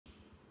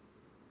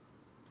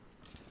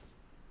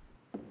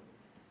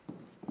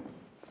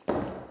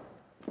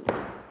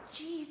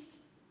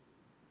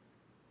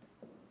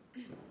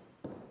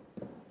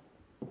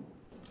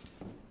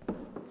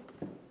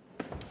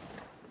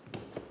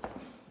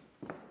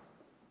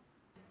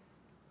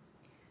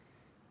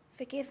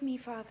Forgive me,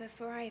 Father,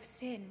 for I have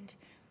sinned.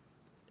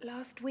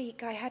 Last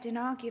week I had an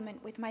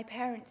argument with my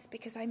parents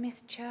because I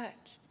missed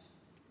church.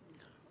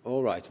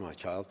 All right, my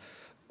child.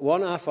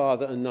 1 Our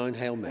Father and 9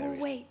 Hail Marys.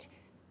 Oh, wait.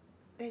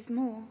 There's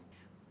more.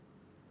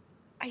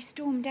 I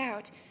stormed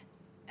out,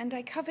 and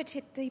I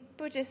coveted the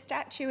Buddha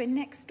statue in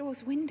next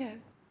door's window.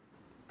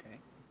 Okay.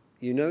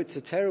 You know it's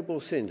a terrible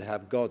sin to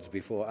have gods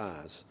before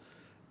ours.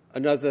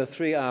 Another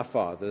 3 Our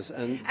Fathers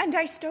and... And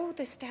I stole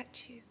the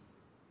statue.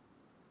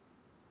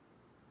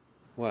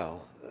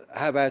 Well,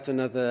 how about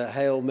another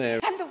Hail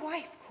Mary? And the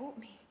wife caught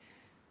me.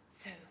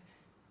 So,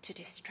 to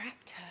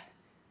distract her,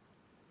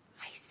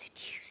 I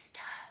seduced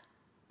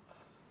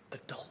her.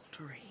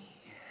 Adultery.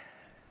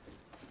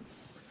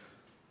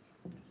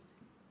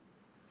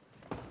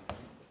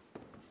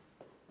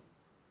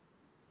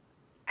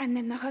 And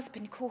then the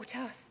husband caught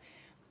us.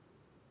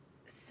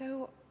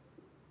 So,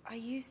 I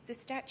used the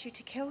statue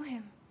to kill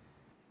him.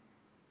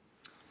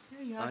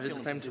 Yeah, I did the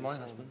same to my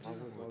husband.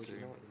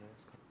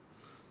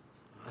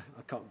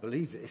 I can't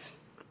believe this.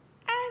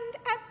 And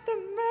at the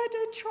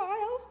murder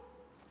trial,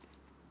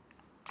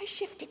 I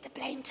shifted the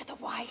blame to the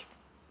wife.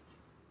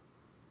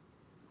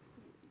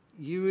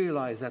 You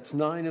realise that's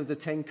 9 of the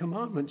 10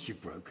 commandments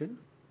you've broken?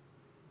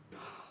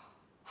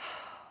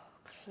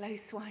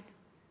 Close one.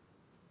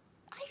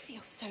 I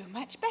feel so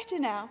much better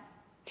now.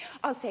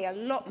 I'll say a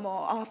lot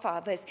more Our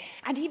Fathers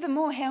and even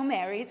more Hail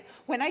Marys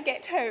when I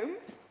get home.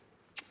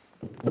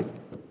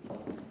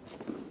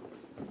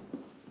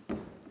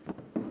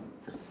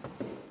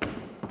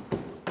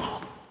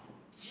 Oh,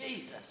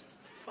 Jesus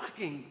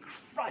fucking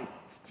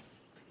Christ!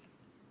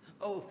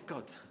 Oh,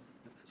 God.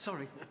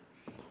 Sorry.